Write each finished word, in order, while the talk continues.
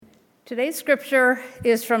Today's scripture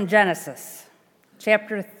is from Genesis,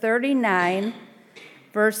 chapter 39,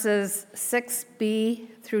 verses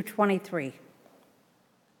 6b through 23.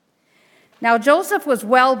 Now Joseph was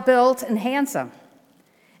well built and handsome,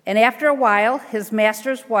 and after a while his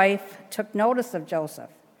master's wife took notice of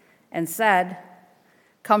Joseph and said,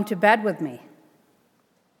 "Come to bed with me."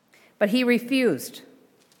 But he refused.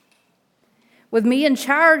 "With me in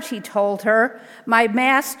charge," he told her, "my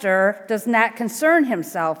master does not concern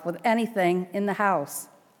himself with anything in the house.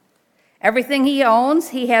 Everything he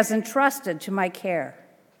owns he has entrusted to my care.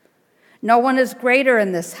 No one is greater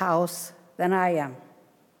in this house than I am.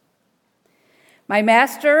 My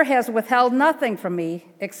master has withheld nothing from me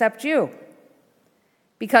except you,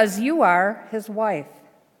 because you are his wife.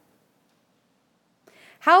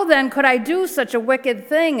 How then could I do such a wicked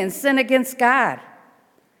thing and sin against God?"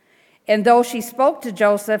 And though she spoke to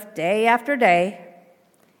Joseph day after day,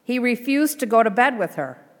 he refused to go to bed with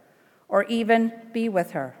her or even be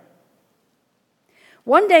with her.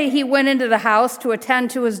 One day he went into the house to attend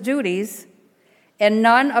to his duties, and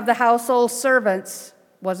none of the household servants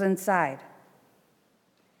was inside.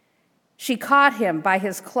 She caught him by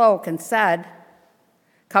his cloak and said,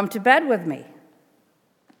 "Come to bed with me."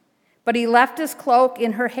 But he left his cloak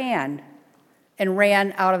in her hand and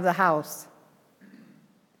ran out of the house.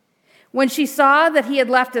 When she saw that he had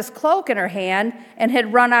left his cloak in her hand and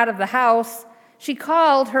had run out of the house, she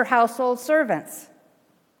called her household servants.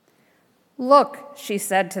 "Look," she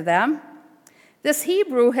said to them, "this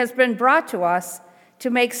Hebrew has been brought to us to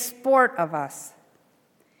make sport of us.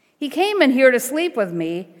 He came in here to sleep with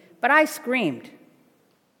me, but I screamed.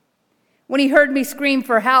 When he heard me scream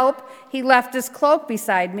for help, he left his cloak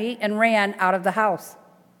beside me and ran out of the house."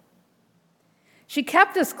 She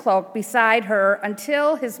kept his cloak beside her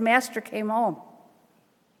until his master came home.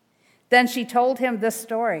 Then she told him this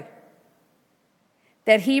story: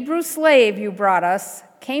 "That Hebrew slave you brought us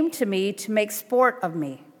came to me to make sport of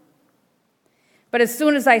me. But as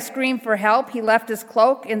soon as I screamed for help, he left his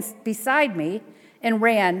cloak beside me and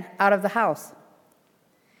ran out of the house."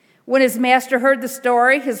 When his master heard the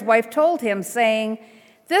story, his wife told him, saying,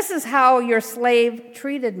 "This is how your slave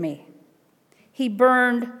treated me." He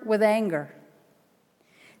burned with anger.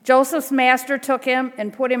 Joseph's master took him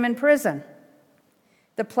and put him in prison,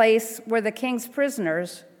 the place where the king's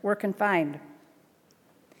prisoners were confined.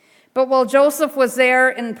 But while Joseph was there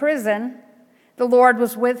in prison, the Lord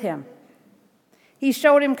was with him. He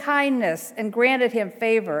showed him kindness and granted him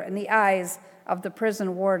favor in the eyes of the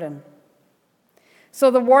prison warden. So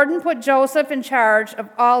the warden put Joseph in charge of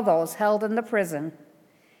all those held in the prison,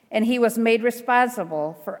 and he was made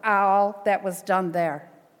responsible for all that was done there.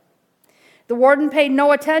 The warden paid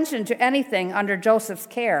no attention to anything under Joseph's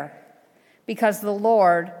care, because the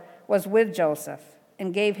Lord was with Joseph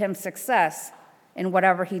and gave him success in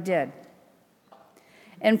whatever he did.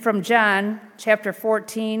 And from John chapter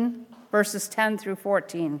 14, verses 10 through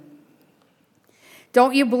 14.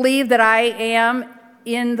 "Don't you believe that I am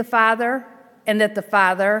in the Father and that the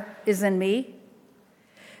Father is in me?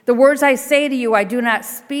 The words I say to you, I do not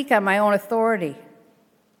speak on my own authority.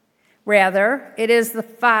 Rather, it is the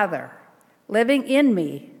Father living in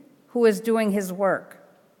me who is doing his work.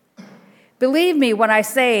 Believe me when I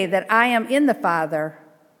say that I am in the Father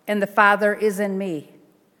and the Father is in me,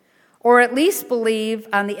 or at least believe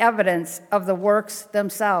on the evidence of the works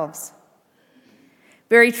themselves.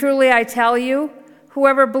 Very truly I tell you,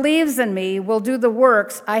 whoever believes in me will do the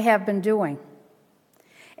works I have been doing,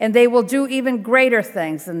 and they will do even greater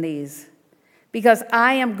things than these, because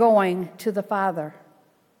I am going to the Father.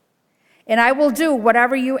 And I will do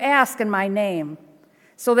whatever you ask in my name,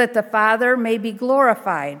 so that the Father may be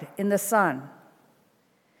glorified in the Son.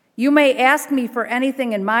 You may ask me for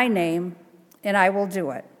anything in my name, and I will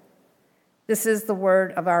do it." This is the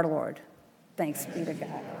word of our Lord. Thanks be to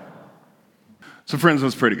God. So friends,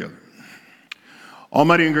 let's pray together.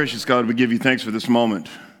 Almighty and gracious God, we give you thanks for this moment.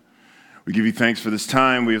 We give you thanks for this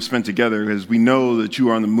time we have spent together, as we know that you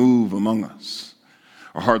are on the move among us.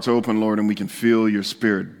 Our hearts are open, Lord, and we can feel your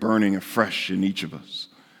Spirit burning afresh in each of us.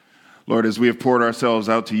 Lord, as we have poured ourselves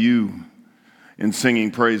out to you in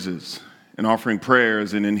singing praises, in offering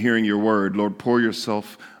prayers, and in hearing your word, Lord, pour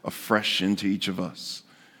yourself afresh into each of us.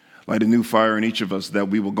 Light a new fire in each of us, that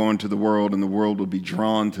we will go into the world and the world will be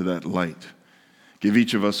drawn to that light. Give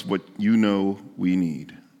each of us what you know we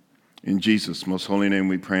need. In Jesus' most holy name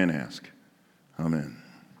we pray and ask. Amen.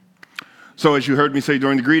 So as you heard me say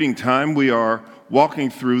during the greeting time, we are walking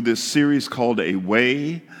through this series called A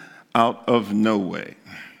Way Out of No Way.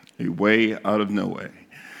 A Way Out of No Way.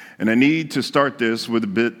 And I need to start this with a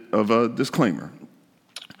bit of a disclaimer.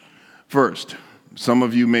 First, Some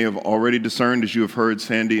of you may have already discerned, as you have heard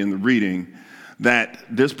Sandy in the reading, that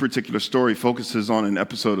this particular story focuses on an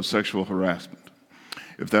episode of sexual harassment.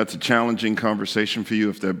 If that's a challenging conversation for you,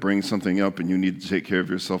 if that brings something up and you need to take care of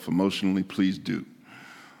yourself emotionally, please do.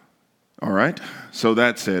 All right? So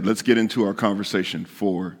that said, let's get into our conversation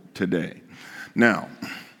for today. Now,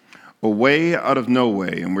 a way out of no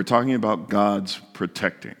way, and we're talking about God's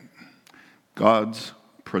protecting. God's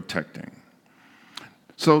protecting.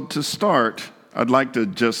 So to start, I'd like to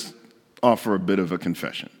just offer a bit of a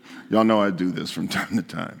confession. Y'all know I do this from time to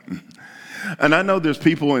time. And I know there's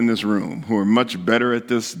people in this room who are much better at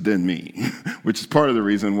this than me, which is part of the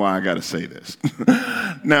reason why I got to say this.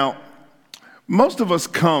 Now, most of us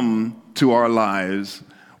come to our lives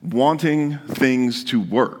wanting things to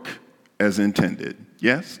work as intended.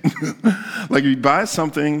 Yes? Like you buy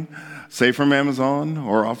something, say from Amazon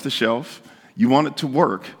or off the shelf, you want it to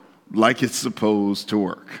work like it's supposed to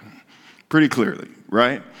work. Pretty clearly,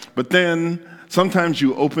 right? But then sometimes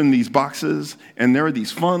you open these boxes and there are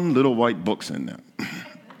these fun little white books in them.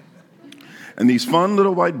 And these fun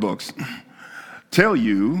little white books tell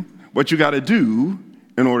you what you got to do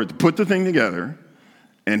in order to put the thing together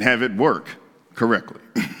and have it work correctly.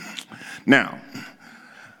 Now,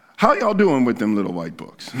 how y'all doing with them little white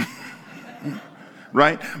books?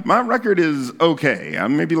 Right? My record is okay.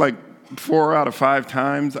 I'm maybe like 4 out of 5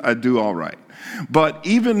 times I do all right. But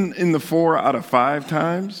even in the 4 out of 5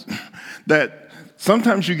 times, that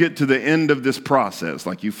sometimes you get to the end of this process,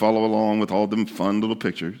 like you follow along with all them fun little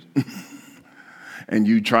pictures, and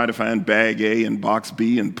you try to find bag A and box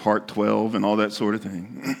B and part 12 and all that sort of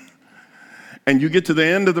thing. And you get to the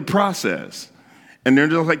end of the process, and they're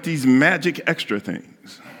just like these magic extra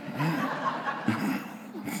things.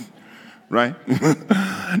 Right?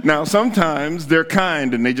 Now, sometimes they're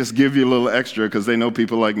kind and they just give you a little extra because they know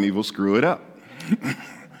people like me will screw it up.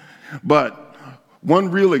 But one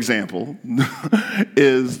real example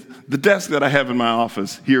is the desk that I have in my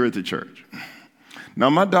office here at the church. Now,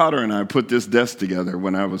 my daughter and I put this desk together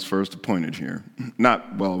when I was first appointed here.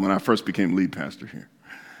 When I first became lead pastor here.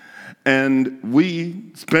 And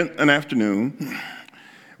we spent an afternoon.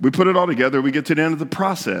 We put it all together, we get to the end of the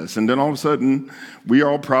process, and then all of a sudden, we are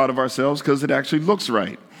all proud of ourselves because it actually looks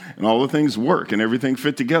right, and all the things work, and everything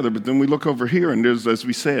fit together, but then we look over here, and there's, as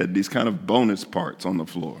we said, these kind of bonus parts on the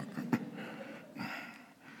floor.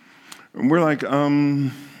 And we're like, what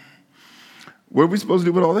are we supposed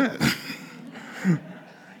to do with all that?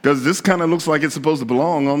 Because this kind of looks like it's supposed to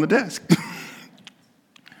belong on the desk.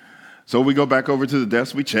 So we go back over to the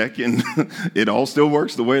desk, we check, and it all still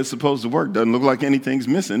works the way it's supposed to work. Doesn't look like anything's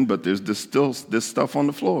missing, but there's still this stuff on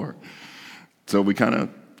the floor. So we kind of,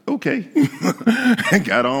 okay,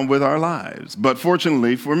 got on with our lives. But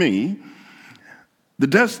fortunately for me, the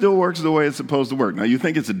desk still works the way it's supposed to work. Now, you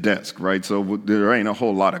think it's a desk, right? So there ain't a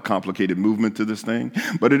whole lot of complicated movement to this thing.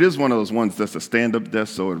 But it is one of those ones that's a stand-up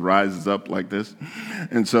desk, so it rises up like this.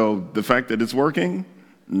 And so the fact that it's working,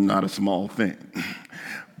 not a small thing.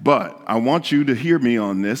 But I want you to hear me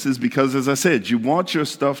on this is because, as I said, you want your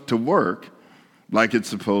stuff to work like it's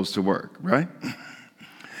supposed to work, right?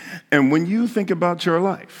 And when you think about your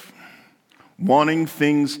life, wanting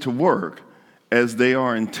things to work as they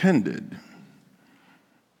are intended,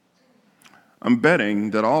 I'm betting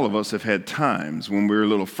that all of us have had times when we're a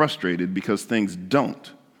little frustrated because things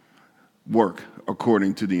don't work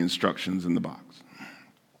according to the instructions in the box.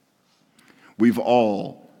 We've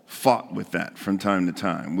all fought with that from time to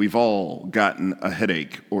time. We've all gotten a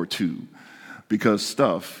headache or two because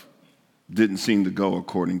stuff didn't seem to go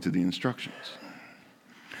according to the instructions.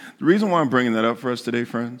 The reason why I'm bringing that up for us today,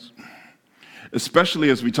 friends, especially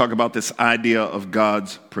as we talk about this idea of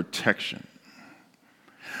God's protection,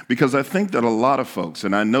 because I think that a lot of folks,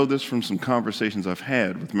 and I know this from some conversations I've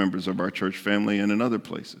had with members of our church family and in other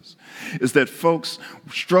places, is that folks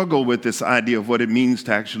struggle with this idea of what it means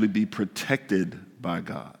to actually be protected by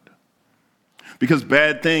God. Because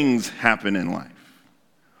bad things happen in life.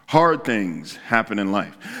 Hard things happen in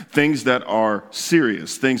life. Things that are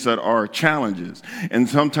serious, things that are challenges. And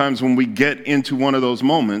sometimes when we get into one of those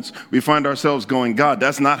moments, we find ourselves going, God,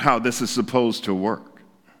 that's not how this is supposed to work.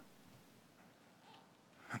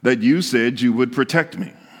 That you said you would protect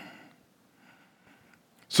me.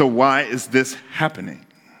 So why is this happening?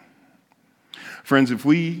 Friends, if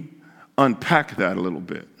we unpack that a little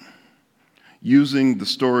bit, using the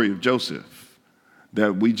story of Joseph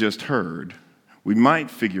that we just heard, we might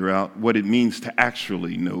figure out what it means to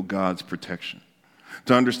actually know God's protection,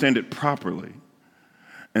 to understand it properly,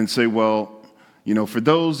 and say, well, for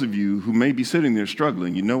those of you who may be sitting there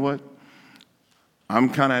struggling, you know what? I'm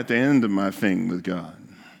kind of at the end of my thing with God.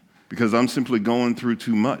 because I'm simply going through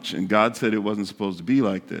too much, and God said it wasn't supposed to be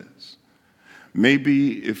like this.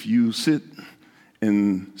 Maybe if you sit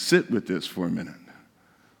with this for a minute,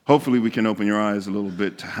 hopefully we can open your eyes a little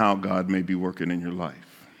bit to how God may be working in your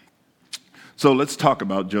life. So let's talk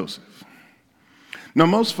about Joseph. Now,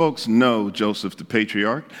 most folks know Joseph the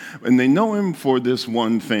patriarch, and they know him for this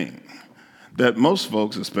one thing, that most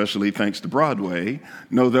folks, especially thanks to Broadway,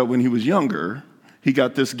 know that when he was younger, he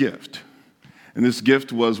got this gift. And this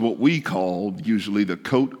gift was what we called usually the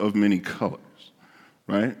coat of many colors,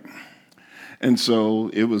 right? And so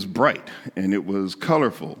it was bright and it was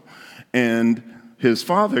colorful. And his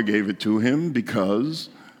father gave it to him because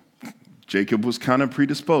Jacob was kind of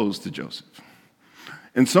predisposed to Joseph.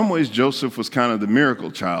 In some ways, Joseph was kind of the miracle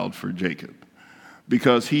child for Jacob,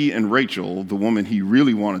 because he and Rachel, the woman he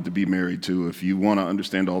really wanted to be married to, if you want to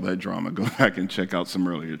understand all that drama, go back and check out some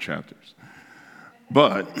earlier chapters.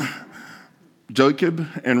 But Jacob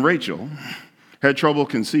and Rachel had trouble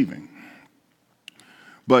conceiving.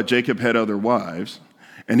 But Jacob had other wives,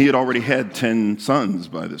 and he had already had 10 sons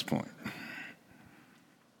by this point.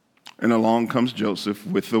 And along comes Joseph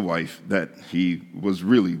with the wife that he was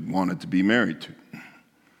really wanted to be married to.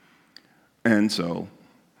 And so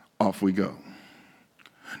off we go.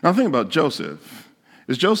 Now, the thing about Joseph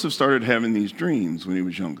is Joseph started having these dreams when he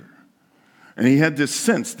was younger. And he had this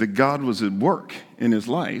sense that God was at work in his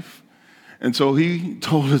life. And so he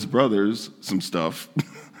told his brothers some stuff.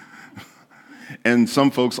 And some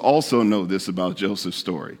folks also know this about Joseph's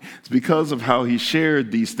story. It's because of how he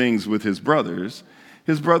shared these things with his brothers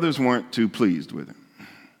weren't too pleased with him.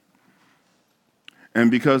 And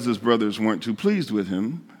because his brothers weren't too pleased with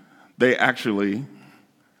him, they actually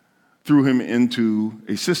threw him into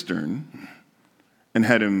a cistern and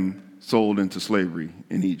had him sold into slavery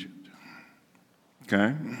in Egypt.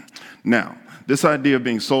 Okay? Now, this idea of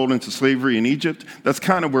being sold into slavery in Egypt, that's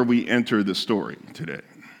kind of where we enter the story today.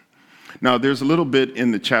 Now, there's a little bit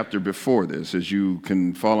in the chapter before this, as you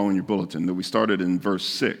can follow in your bulletin, that we started in verse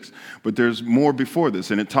 6. But there's more before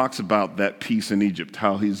this, and it talks about that peace in Egypt,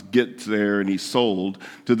 how he gets there and he's sold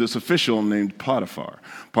to this official named Potiphar.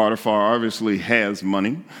 Potiphar obviously has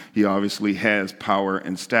money. He obviously has power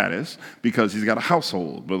and status because he's got a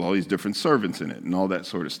household with all these different servants in it and all that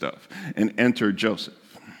sort of stuff. And enter Joseph.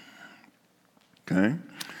 Okay?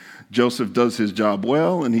 Joseph does his job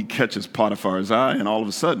well, and he catches Potiphar's eye, and all of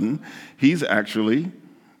a sudden, he's actually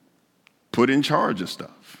put in charge of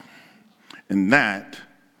stuff. And that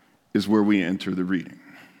is where we enter the reading.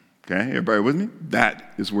 Okay, everybody with me?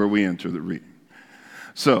 That is where we enter the reading.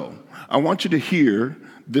 So, I want you to hear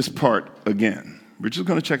this part again. We're just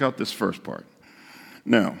going to check out this first part.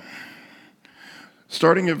 Now,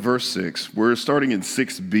 starting at verse 6, we're starting in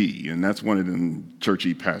 6b, and that's one of them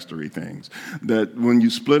churchy, pastory things. That when you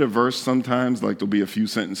split a verse sometimes, like there'll be a few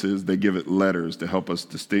sentences, they give it letters to help us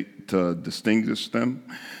to distinguish them.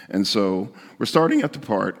 And so we're starting at the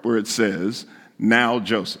part where it says, now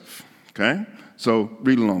Joseph. Okay? So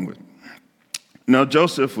read along with me. Now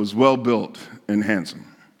Joseph was well built and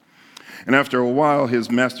handsome. And after a while, his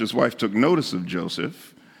master's wife took notice of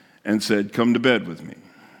Joseph and said, come to bed with me.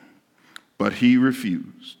 But he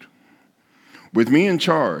refused. With me in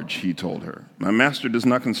charge, he told her, my master does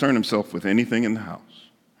not concern himself with anything in the house.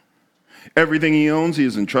 Everything he owns, he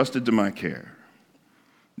has entrusted to my care.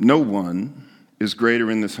 No one is greater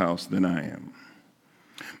in this house than I am.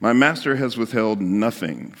 My master has withheld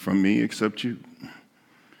nothing from me except you,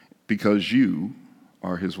 because you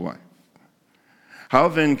are his wife. How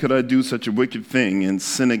then could I do such a wicked thing and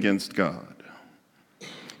sin against God?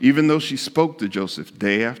 Even though she spoke to Joseph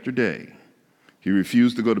day after day, he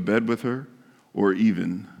refused to go to bed with her or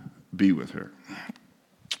even be with her.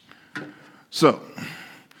 So,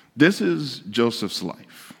 this is Joseph's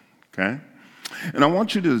life, okay? And I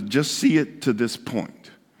want you to just see it to this point.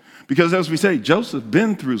 Because as we say, Joseph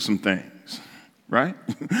been through some things, right?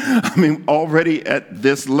 I mean, already at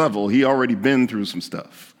this level, he already been through some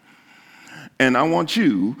stuff. And I want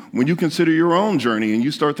you, when you consider your own journey and you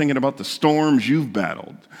start thinking about the storms you've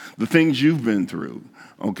battled, the things you've been through,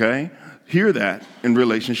 okay? Hear that in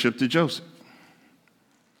relationship to Joseph,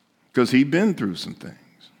 because he'd been through some things.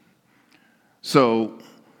 So,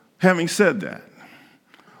 having said that,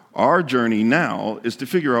 our journey now is to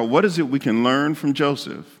figure out what is it we can learn from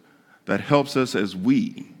Joseph that helps us as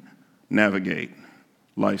we navigate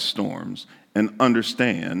life's storms and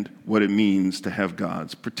understand what it means to have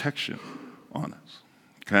God's protection on us,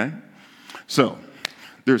 okay? So,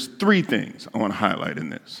 there's 3 things I want to highlight in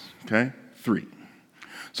this, okay? 3.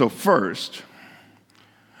 So first,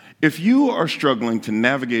 if you are struggling to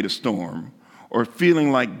navigate a storm or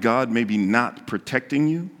feeling like God may be not protecting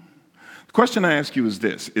you, The question I ask you is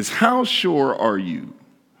this, is how sure are you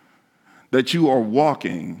that you are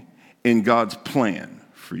walking in God's plan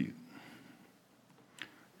for you?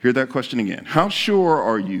 Hear that question again. How sure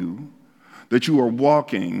are you that you are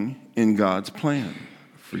walking in God's plan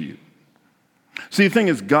for you? See, the thing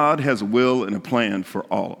is, God has a will and a plan for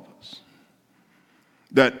all of us.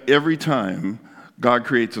 That every time God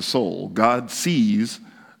creates a soul, God sees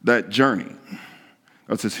that journey.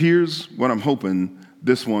 God says, here's what I'm hoping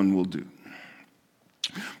this one will do.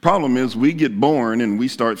 Problem is, we get born and we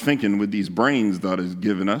start thinking with these brains God has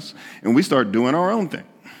given us, and we start doing our own thing.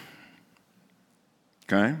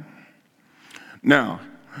 Okay? Now,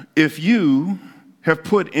 if you have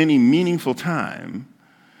put any meaningful time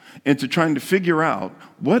into trying to figure out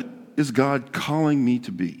what is God calling me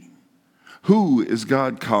to be, who is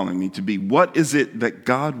God calling me to be, what is it that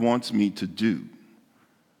God wants me to do,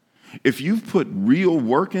 if you've put real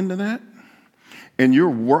work into that and you're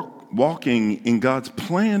walking in God's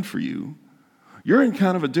plan for you, you're in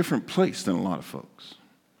kind of a different place than a lot of folks.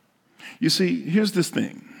 You see, here's this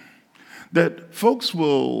thing, that folks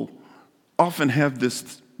will often have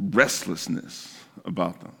this restlessness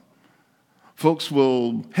about them. Folks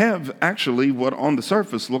will have actually what on the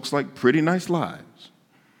surface looks like pretty nice lives.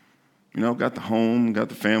 You know, got the home, got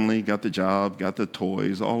the family, got the job, got the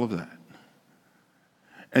toys, all of that.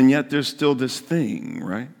 And yet there's still this thing,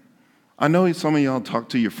 right? I know some of y'all talk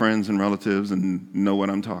to your friends and relatives and know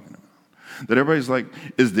what I'm talking about. That everybody's like,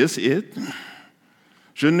 is this it?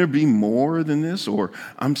 Shouldn't there be more than this? Or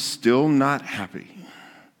I'm still not happy.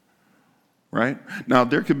 Right? Now,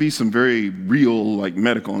 there could be some very real, like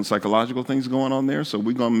medical and psychological things going on there, so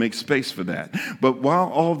we're going to make space for that. But while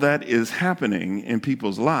all that is happening in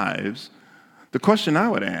people's lives, the question I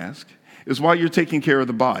would ask is, while you're taking care of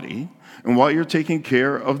the body and while you're taking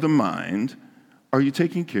care of the mind, are you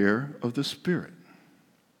taking care of the spirit?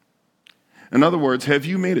 In other words, have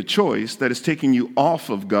you made a choice that is taking you off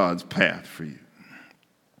of God's path for you?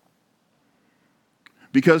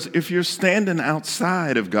 Because if you're standing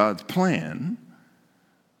outside of God's plan,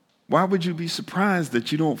 why would you be surprised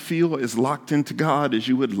that you don't feel as locked into God as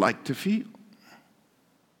you would like to feel?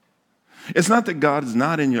 It's not that God is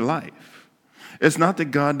not in your life. It's not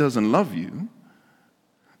that God doesn't love you.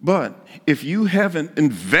 But if you haven't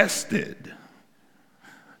invested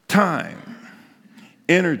time,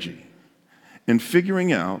 energy in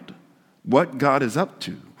figuring out what God is up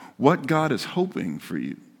to, what God is hoping for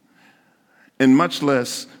you, and much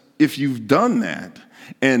less if you've done that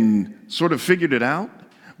and sort of figured it out,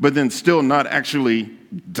 but then still not actually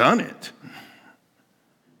done it,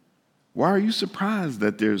 why are you surprised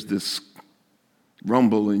that there's this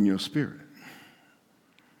rumble in your spirit?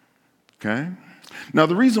 Okay? Now,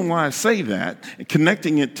 the reason why I say that,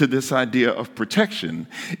 connecting it to this idea of protection,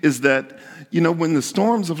 is that, when the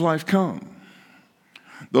storms of life come,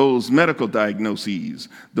 those medical diagnoses,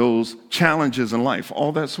 those challenges in life,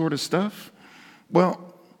 all that sort of stuff,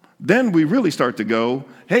 well, then we really start to go,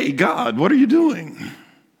 hey, God, what are you doing?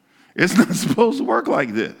 It's not supposed to work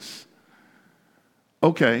like this.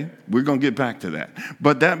 Okay, we're going to get back to that.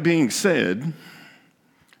 But that being said,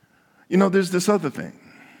 there's this other thing.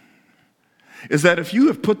 Is that if you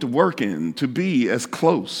have put the work in to be as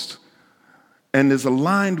close and as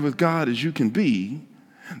aligned with God as you can be,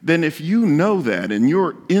 then if you know that and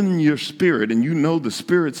you're in your spirit and you know the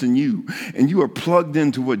Spirit's in you and you are plugged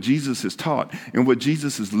into what Jesus has taught and what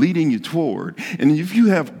Jesus is leading you toward, and if you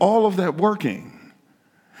have all of that working,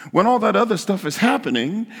 when all that other stuff is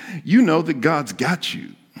happening, you know that God's got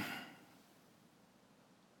you.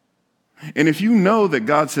 And if you know that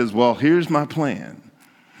God says, well, here's my plan,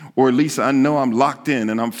 or at least I know I'm locked in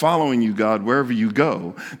and I'm following you, God, wherever you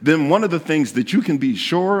go, then one of the things that you can be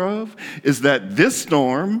sure of is that this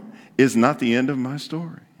storm is not the end of my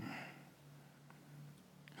story.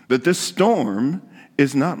 That this storm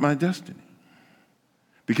is not my destiny.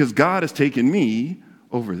 Because God has taken me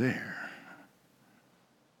over there.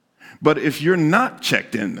 But if you're not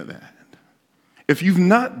checked into that, if you've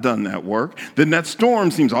not done that work, then that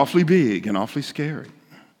storm seems awfully big and awfully scary.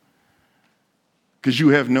 Because you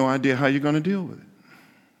have no idea how you're going to deal with it.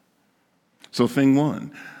 So thing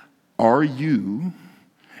one, are you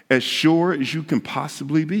as sure as you can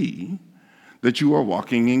possibly be that you are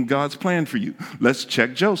walking in God's plan for you? Let's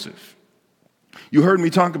check Joseph. You heard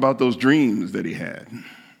me talk about those dreams that he had,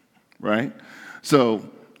 right? So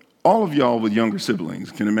all of y'all with younger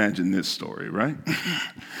siblings can imagine this story, right?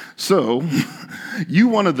 So you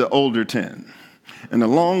one of the older 10, and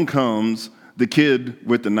along comes the kid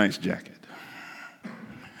with the nice jacket.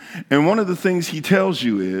 And one of the things he tells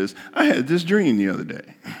you is, I had this dream the other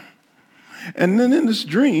day. And then in this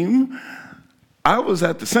dream, I was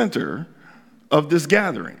at the center of this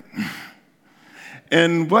gathering.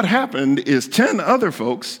 And what happened is 10 other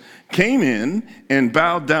folks came in and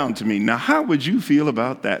bowed down to me. Now, how would you feel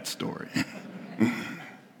about that story?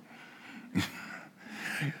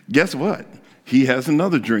 Guess what? He has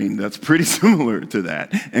another dream that's pretty similar to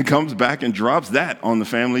that and comes back and drops that on the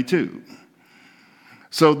family too.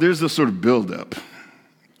 So there's this sort of buildup,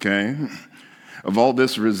 okay, of all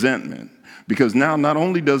this resentment. Because now not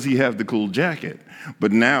only does he have the cool jacket,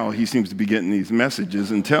 but now he seems to be getting these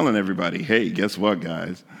messages and telling everybody, hey, guess what,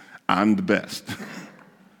 guys? I'm the best.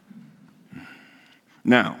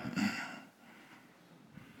 Now,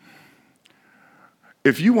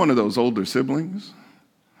 if you're one of those older siblings,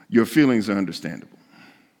 your feelings are understandable.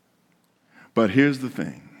 But here's the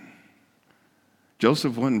thing.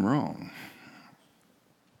 Joseph wasn't wrong.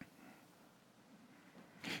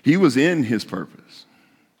 He was in his purpose.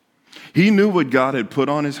 He knew what God had put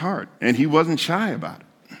on his heart, and he wasn't shy about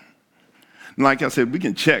it. And like I said, we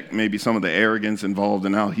can check maybe some of the arrogance involved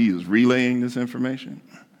in how he is relaying this information,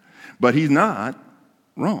 but he's not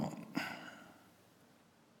wrong.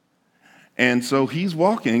 And so he's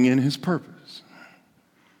walking in his purpose.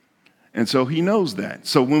 And so he knows that.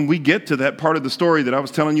 So when we get to that part of the story that I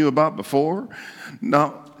was telling you about before,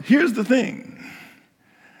 now here's the thing.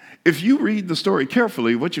 If you read the story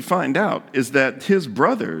carefully, what you find out is that his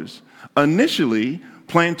brothers initially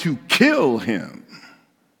planned to kill him.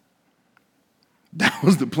 That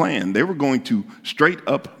was the plan. They were going to straight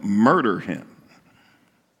up murder him.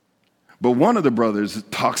 But one of the brothers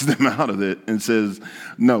talks them out of it and says,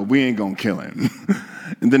 no, we ain't going to kill him.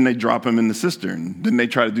 And then they drop him in the cistern. Then they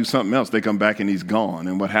try to do something else. They come back and he's gone.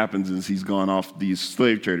 And what happens is he's gone off. These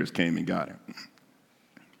slave traders came and got him.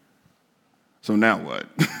 So now what?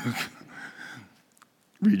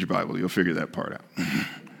 Read your Bible. You'll figure that part out.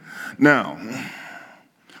 Now,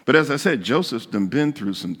 but as I said, Joseph's done been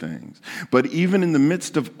through some things. But even in the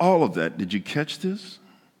midst of all of that, did you catch this?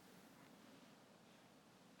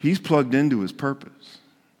 He's plugged into his purpose.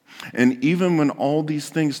 And even when all these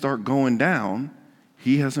things start going down,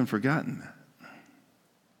 he hasn't forgotten that.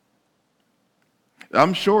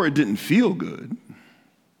 I'm sure it didn't feel good.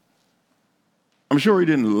 I'm sure he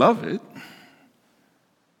didn't love it.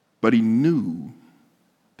 But he knew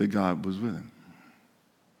that God was with him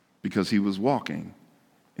because he was walking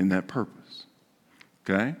in that purpose.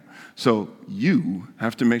 Okay? So you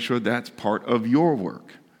have to make sure that's part of your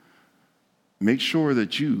work. Make sure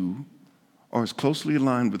that you are as closely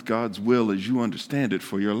aligned with God's will as you understand it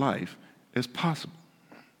for your life as possible.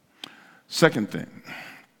 Second thing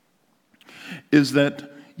is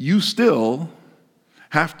that you still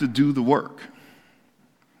have to do the work.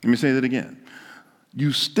 Let me say that again.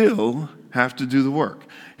 You still have to do the work.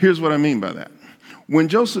 Here's what I mean by that. When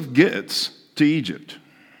Joseph gets to Egypt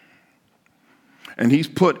and he's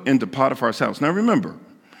put into Potiphar's house. Now remember,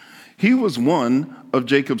 he was one of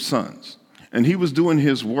Jacob's sons and he was doing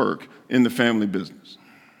his work in the family business.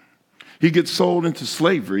 He gets sold into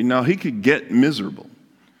slavery. Now he could get miserable.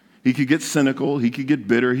 He could get cynical. He could get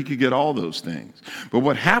bitter. He could get all those things. But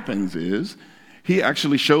what happens is he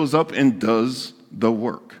actually shows up and does the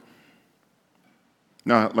work.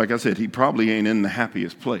 Now, like I said, he probably ain't in the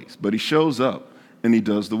happiest place, but he shows up and he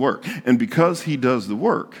does the work. And because he does the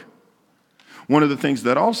work, one of the things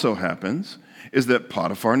that also happens is that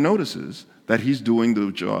Potiphar notices that he's doing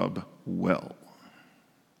the job well.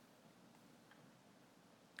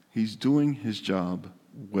 He's doing his job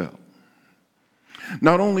well.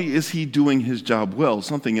 Not only is he doing his job well,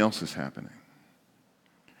 something else is happening.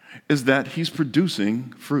 Is that he's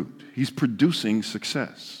producing fruit. He's producing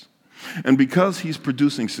success. And because he's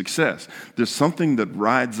producing success, there's something that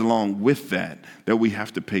rides along with that we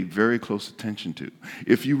have to pay very close attention to.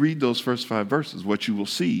 If you read those first 5 verses, what you will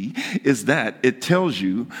see is that it tells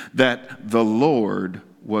you that the Lord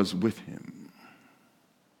was with him.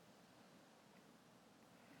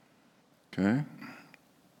 Okay?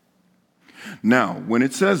 Now, when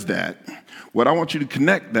it says that, what I want you to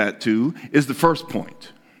connect that to is the first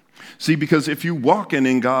point. See, because if you're walking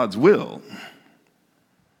in God's will,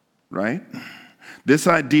 right? This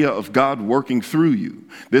idea of God working through you,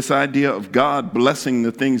 this idea of God blessing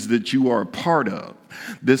the things that you are a part of,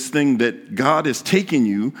 this thing that God has taken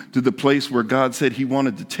you to the place where God said he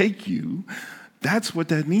wanted to take you, that's what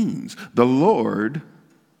that means. The Lord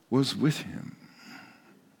was with him.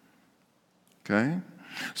 Okay?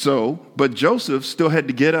 So, but Joseph still had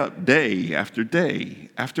to get up day after day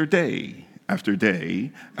after day after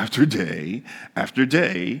day after day after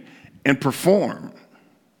day and perform.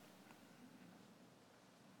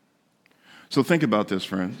 So think about this,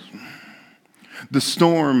 friends. The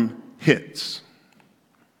storm hits.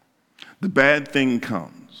 The bad thing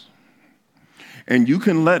comes. And you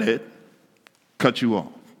can let it cut you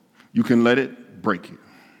off. You can let it break you.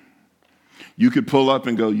 You could pull up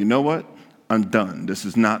and go, you know what? I'm done. This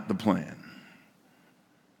is not the plan.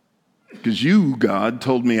 Because you, God,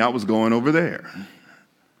 told me I was going over there.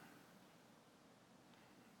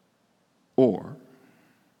 Or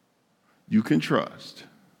you can trust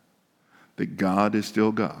that God is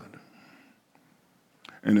still God.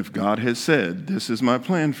 And if God has said, this is my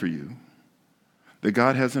plan for you, that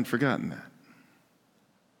God hasn't forgotten that.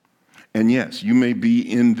 And yes, you may be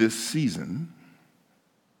in this season,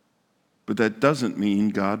 but that doesn't mean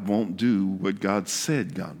God won't do what God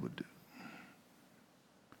said God would do.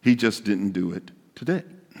 He just didn't do it today.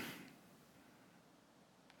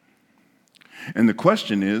 And the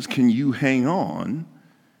question is, can you hang on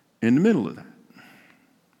in the middle of that?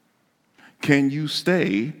 Can you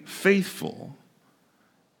stay faithful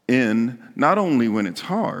in not only when it's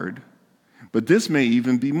hard, but this may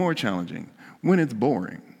even be more challenging, when it's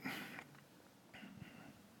boring?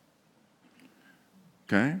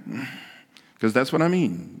 Okay? Because that's what I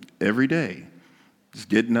mean. Every day, just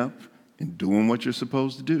getting up and doing what you're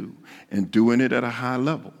supposed to do and doing it at a high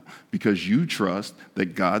level because you trust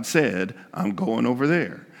that God said, I'm going over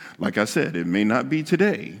there. Like I said, it may not be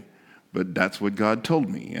today, but that's what God told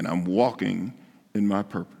me, and I'm walking in my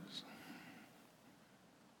purpose.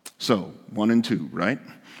 So, 1 and 2, right?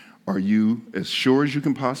 Are you as sure as you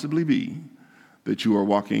can possibly be that you are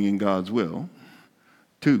walking in God's will?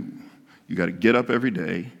 2, you got to get up every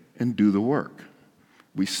day and do the work.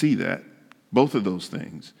 We see that, both of those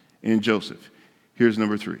things, in Joseph. Here's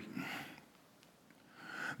number 3.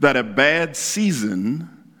 That a bad season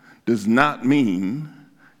does not mean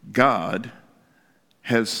God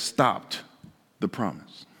has stopped the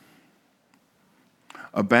promise.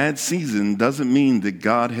 A bad season doesn't mean that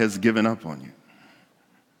God has given up on you.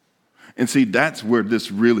 And see, that's where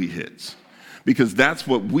this really hits, because that's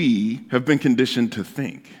what we have been conditioned to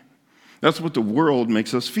think. That's what the world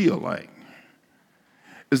makes us feel like,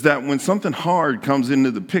 is that when something hard comes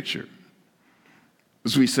into the picture,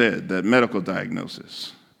 as we said, that medical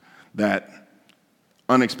diagnosis, that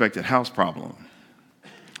unexpected house problem,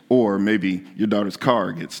 or maybe your daughter's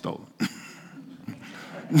car gets stolen.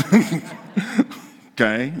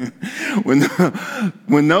 Okay?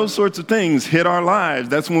 When those sorts of things hit our lives,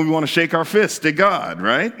 that's when we want to shake our fist at God,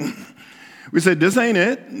 right? We say, this ain't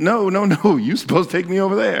it. No, you're supposed to take me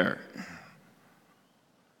over there.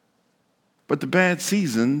 But the bad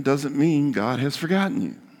season doesn't mean God has forgotten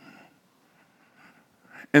you.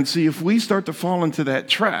 And see, if we start to fall into that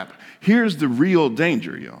trap, here's the real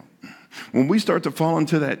danger, y'all. When we start to fall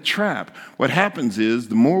into that trap, what happens is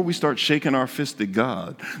the more we start shaking our fist at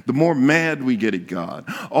God, the more mad we get at God,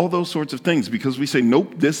 all those sorts of things, because we say,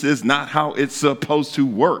 nope, this is not how it's supposed to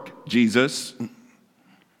work, Jesus.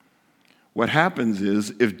 What happens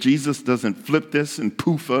is if Jesus doesn't flip this and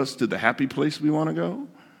poof us to the happy place we want to go,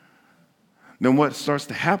 then what starts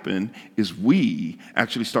to happen is we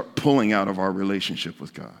actually start pulling out of our relationship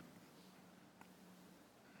with God.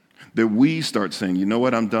 That we start saying, you know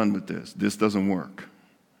what, I'm done with this. This doesn't work.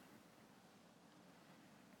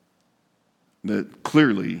 That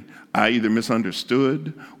clearly I either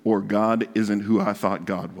misunderstood or God isn't who I thought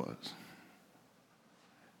God was.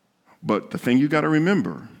 But the thing you got to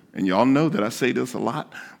remember, and y'all know that I say this a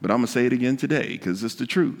lot, but I'm going to say it again today because it's the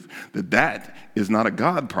truth, that is not a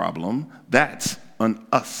God problem, that's an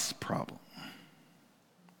us problem.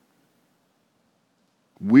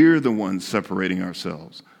 We're the ones separating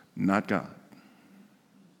ourselves, not God.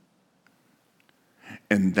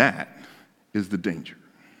 And that is the danger.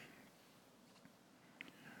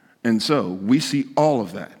 And so we see all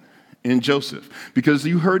of that in Joseph, because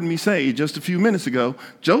you heard me say just a few minutes ago,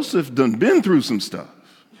 Joseph done been through some stuff.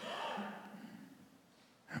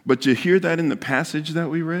 But you hear that in the passage that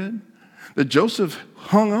we read? That Joseph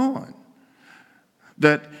hung on.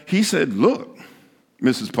 That he said, look,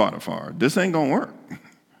 Mrs. Potiphar, this ain't going to work.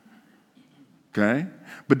 Okay?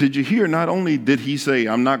 But did you hear, not only did he say,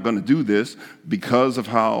 I'm not going to do this because of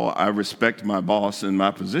how I respect my boss and my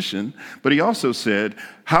position, but he also said,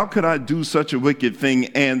 how could I do such a wicked thing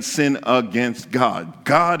and sin against God?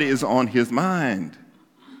 God is on his mind.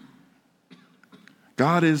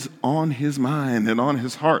 God is on his mind and on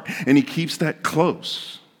his heart, and he keeps that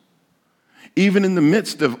close. Even in the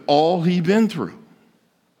midst of all he's been through,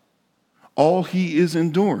 all he is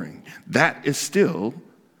enduring, that is still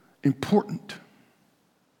important.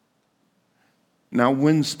 Now,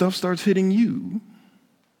 when stuff starts hitting you,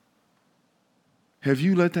 have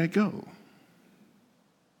you let that go?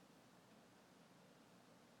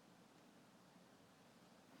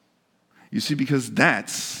 You see, because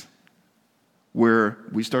that's where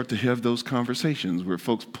we start to have those conversations where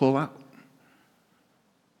folks pull out,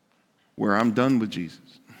 where I'm done with Jesus.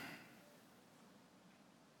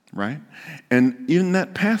 Right? And in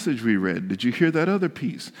that passage we read, did you hear that other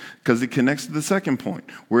piece? Because it connects to the second point,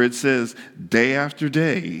 where it says, day after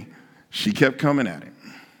day, she kept coming at him.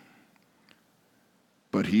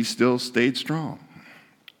 But he still stayed strong.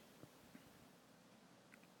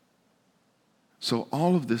 So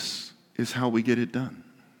all of this is how we get it done.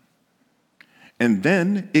 And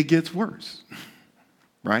then it gets worse,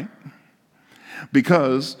 right?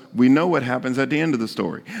 Because we know what happens at the end of the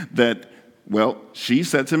story, that, well, she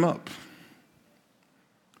sets him up.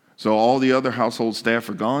 So all the other household staff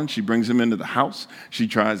are gone. She brings him into the house. She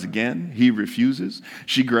tries again. He refuses.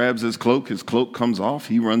 She grabs his cloak. His cloak comes off.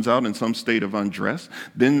 He runs out in some state of undress.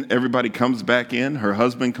 Then everybody comes back in. Her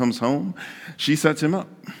husband comes home. She sets him up.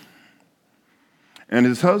 And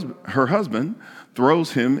her husband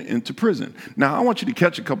throws him into prison. Now, I want you to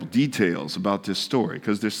catch a couple details about this story,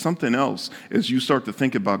 because there's something else as you start to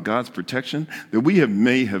think about God's protection that we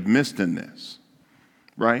may have missed in this,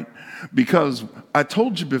 right? Because I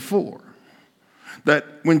told you before that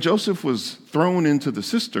when Joseph was thrown into the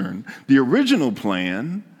cistern, the original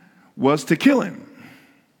plan was to kill him.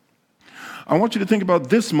 I want you to think about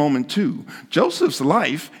this moment too. Joseph's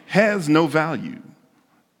life has no value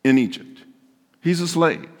in Egypt. He's a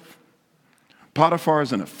slave. Potiphar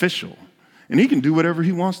is an official, and he can do whatever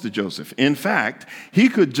he wants to Joseph. In fact, he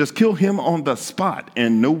could just kill him on the spot,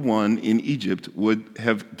 and no one in Egypt would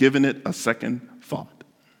have given it a second thought.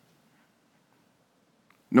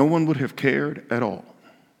 No one would have cared at all.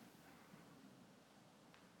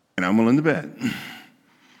 And I'm willing to bet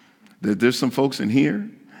that there's some folks in here,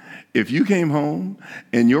 if you came home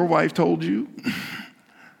and your wife told you,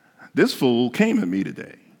 this fool came at me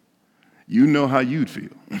today, you know how you'd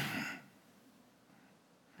feel.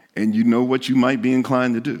 And you know what you might be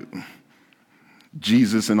inclined to do.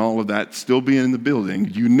 Jesus and all of that still being in the building,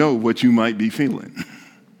 you know what you might be feeling.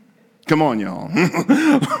 Come on, y'all.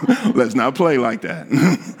 Let's not play like that.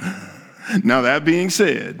 Now, that being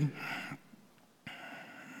said,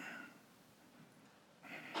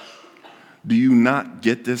 do you not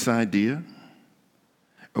get this idea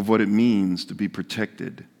of what it means to be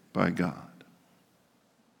protected by God?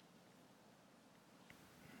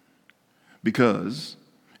 Because,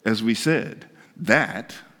 as we said,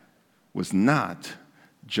 that was not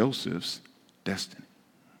Joseph's destiny.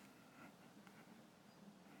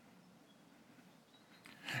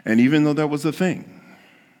 And even though that was the thing,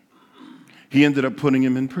 he ended up putting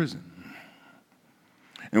him in prison.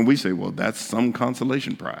 And we say, well, that's some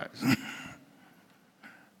consolation prize.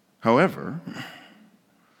 However,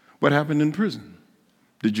 what happened in prison?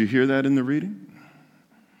 Did you hear that in the reading?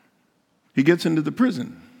 He gets into the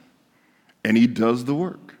prison. And he does the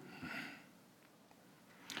work.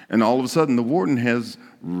 And all of a sudden, the warden has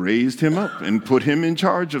raised him up and put him in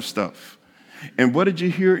charge of stuff. And what did you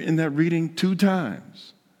hear in that reading 2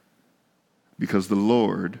 times? Because the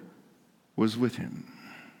Lord was with him.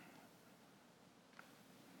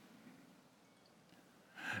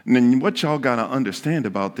 And then what y'all got to understand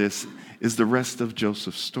about this is the rest of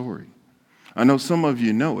Joseph's story. I know some of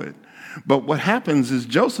you know it. But what happens is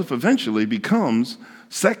Joseph eventually becomes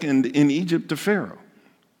second in Egypt to Pharaoh.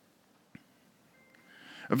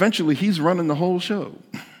 Eventually, he's running the whole show,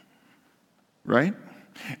 right?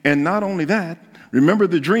 And not only that, remember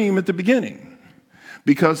the dream at the beginning,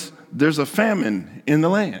 because there's a famine in the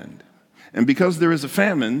land. And because there is a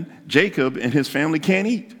famine, Jacob and his family can't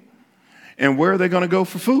eat. And where are they going to go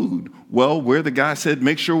for food? Well, where the guy said,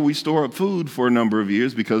 make sure we store up food for a number of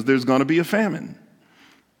years because there's going to be a famine.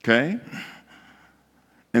 Okay?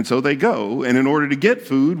 And so they go, and in order to get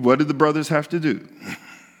food, what did the brothers have to do?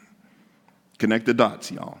 Connect the dots,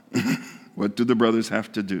 y'all. What do the brothers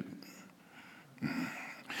have to do?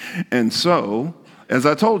 And so, as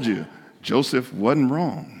I told you, Joseph wasn't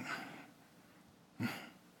wrong.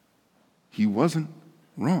 He wasn't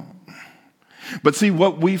wrong. But see,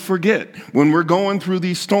 what we forget when we're going through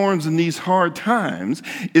these storms and these hard times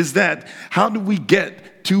is that how do we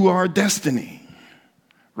get to our destiny?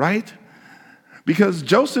 Right? Because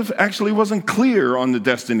Joseph actually wasn't clear on the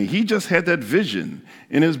destiny. He just had that vision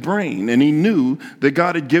in his brain, and he knew that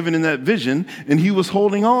God had given him that vision, and he was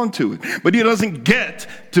holding on to it. But he doesn't get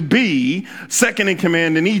to be second in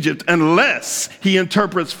command in Egypt unless he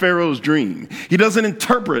interprets Pharaoh's dream. He doesn't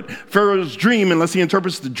interpret Pharaoh's dream unless he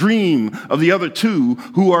interprets the dream of the other 2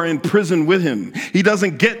 who are in prison with him. He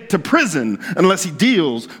doesn't get to prison unless he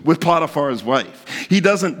deals with Potiphar's wife. He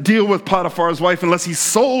doesn't deal with Potiphar's wife unless he's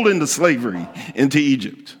sold into slavery into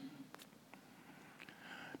Egypt.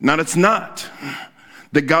 Now, it's not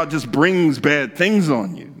that God just brings bad things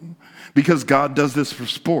on you because God does this for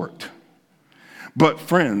sport. But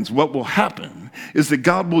friends, what will happen is that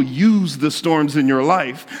God will use the storms in your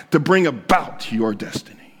life to bring about your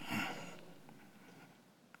destiny.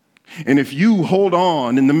 And if you hold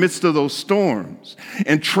on in the midst of those storms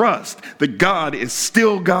and trust that God is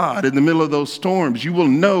still God in the middle of those storms, you will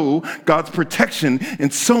know God's protection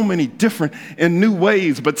in so many different and new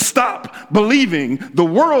ways. But stop believing the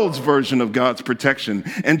world's version of God's protection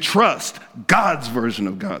and trust God's version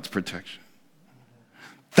of God's protection.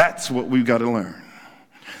 That's what we've got to learn.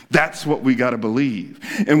 That's what we got to believe.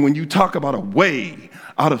 And when you talk about a way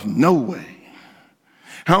out of no way,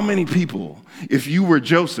 how many people, if you were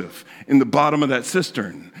Joseph in the bottom of that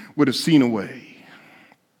cistern, would have seen a way?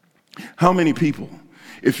 How many people,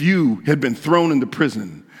 if you had been thrown into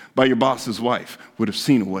prison by your boss's wife, would have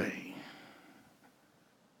seen a way?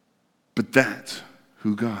 But that's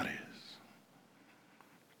who God is.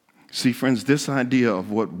 See, friends, this idea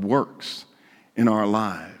of what works in our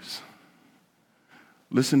lives,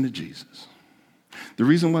 listen to Jesus. The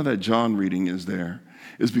reason why that John reading is there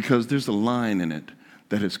is because there's a line in it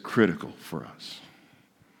that is critical for us.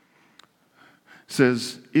 It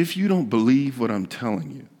says, if you don't believe what I'm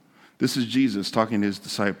telling you, this is Jesus talking to his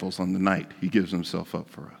disciples on the night he gives himself up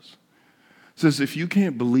for us. It says, if you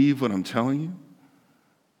can't believe what I'm telling you,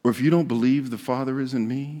 or if you don't believe the Father is in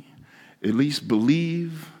me, at least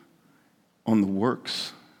believe on the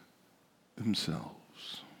works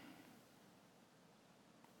themselves.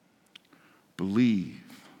 Believe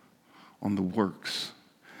on the works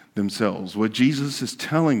themselves. What Jesus is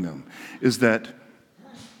telling them is that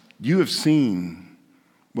you have seen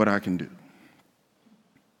what I can do.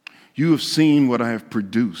 You have seen what I have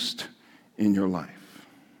produced in your life.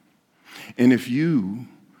 And if you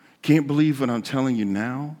can't believe what I'm telling you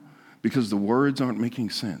now because the words aren't making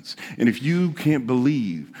sense, and if you can't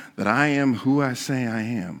believe that I am who I say I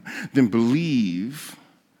am, then believe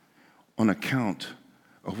on account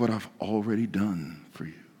of what I've already done for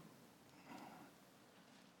you.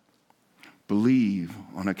 Believe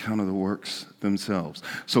on account of the works themselves.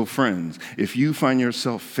 So friends, if you find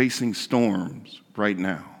yourself facing storms right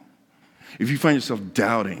now, if you find yourself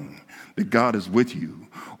doubting that God is with you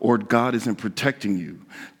or God isn't protecting you,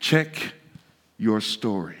 check your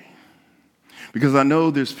story. Because I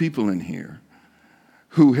know there's people in here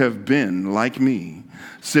who have been, like me,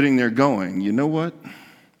 sitting there going, you know what?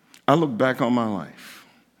 I look back on my life.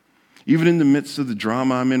 Even in the midst of the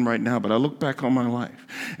drama I'm in right now, but I look back on my life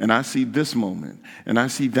and I see this moment and I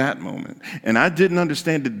see that moment. And I didn't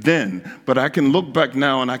understand it then, but I can look back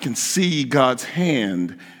now and I can see God's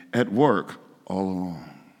hand at work all along.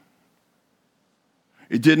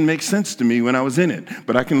 It didn't make sense to me when I was in it,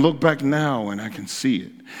 but I can look back now and I can see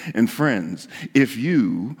it. And friends, if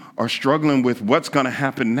you are struggling with what's going to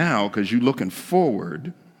happen now because you're looking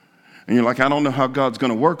forward, and you're like, I don't know how God's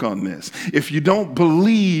going to work on this. If you don't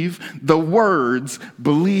believe the words,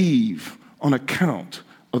 believe on account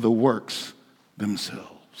of the works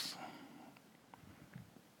themselves.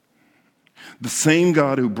 The same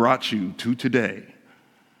God who brought you to today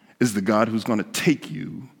is the God who's going to take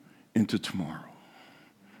you into tomorrow.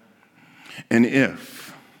 And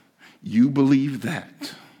if you believe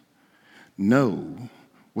that, know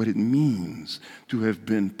what it means to have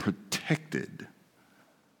been protected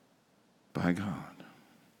by God,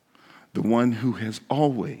 the one who has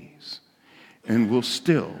always and will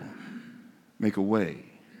still make a way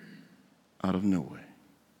out of no way.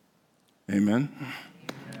 Amen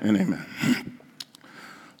and amen.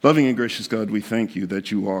 Loving and gracious God, we thank you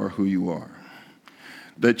that you are who you are,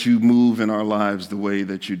 that you move in our lives the way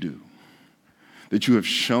that you do, that you have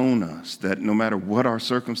shown us that no matter what our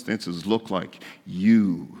circumstances look like,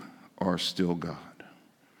 you are still God.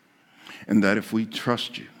 And that if we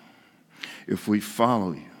trust you, if we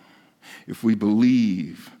follow you, if we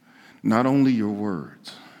believe not only your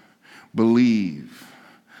words, believe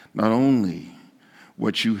not only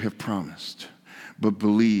what you have promised, but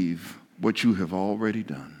believe what you have already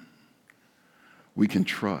done, we can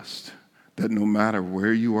trust that no matter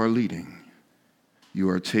where you are leading, you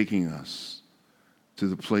are taking us to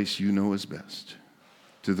the place you know is best,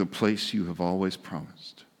 to the place you have always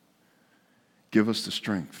promised. Give us the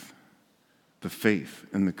strength, the faith,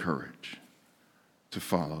 and the courage to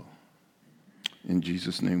follow. In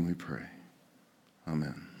Jesus' name we pray.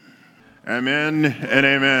 Amen. Amen and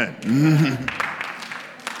amen.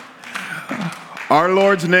 Our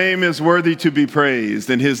Lord's name is worthy to be praised,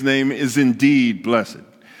 and his name is indeed blessed.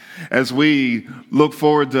 As we look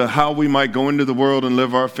forward to how we might go into the world and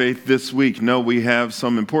live our faith this week, know we have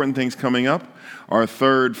some important things coming up. Our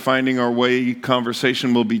third Finding Our Way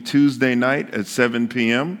conversation will be Tuesday night at 7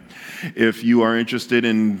 p.m. If you are interested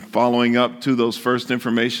in following up to those first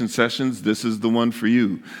information sessions, this is the one for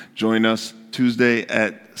you. Join us Tuesday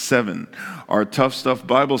at 7. Our Tough Stuff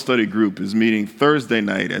Bible Study group is meeting Thursday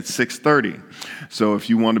night at 6:30. So if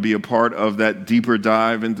you want to be a part of that deeper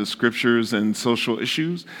dive into scriptures and social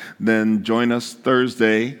issues, then join us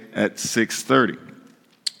Thursday at 6:30.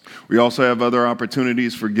 We also have other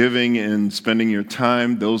opportunities for giving and spending your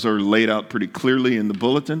time. Those are laid out pretty clearly in the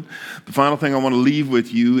bulletin. The final thing I want to leave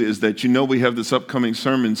with you is that we have this upcoming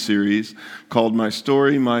sermon series called My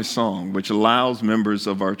Story, My Song, which allows members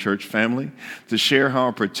of our church family to share how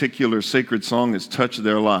a particular sacred song has touched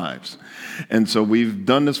their lives. And so we've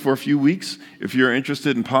done this for a few weeks. If you're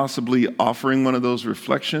interested in possibly offering one of those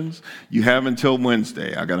reflections, you have until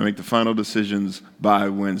Wednesday. I got to make the final decisions by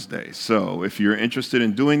Wednesday. So if you're interested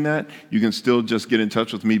in doing that, you can still just get in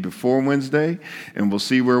touch with me before Wednesday, and we'll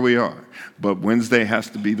see where we are. But Wednesday has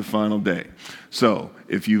to be the final day. So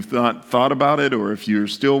if you've not thought about it, or if you're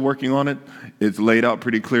still working on it, it's laid out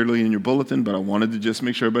pretty clearly in your bulletin, but I wanted to just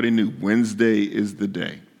make sure everybody knew Wednesday is the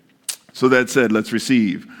day. So that said, let's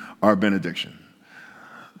receive our benediction.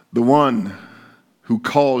 The one who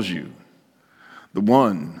calls you, the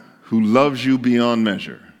one who loves you beyond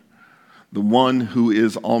measure, the one who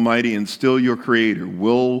is almighty and still your creator,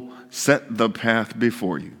 will set the path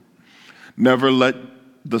before you. Never let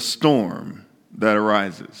the storm that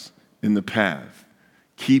arises in the path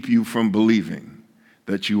keep you from believing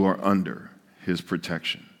that you are under his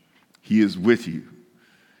protection. He is with you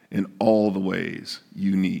in all the ways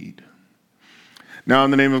you need. Now,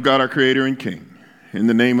 in the name of God, our Creator and King, in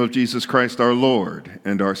the name of Jesus Christ, our Lord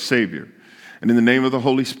and our Savior, and in the name of the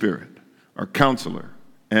Holy Spirit, our Counselor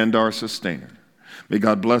and our Sustainer, may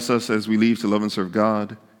God bless us as we leave to love and serve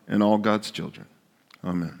God and all God's children.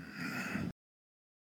 Amen.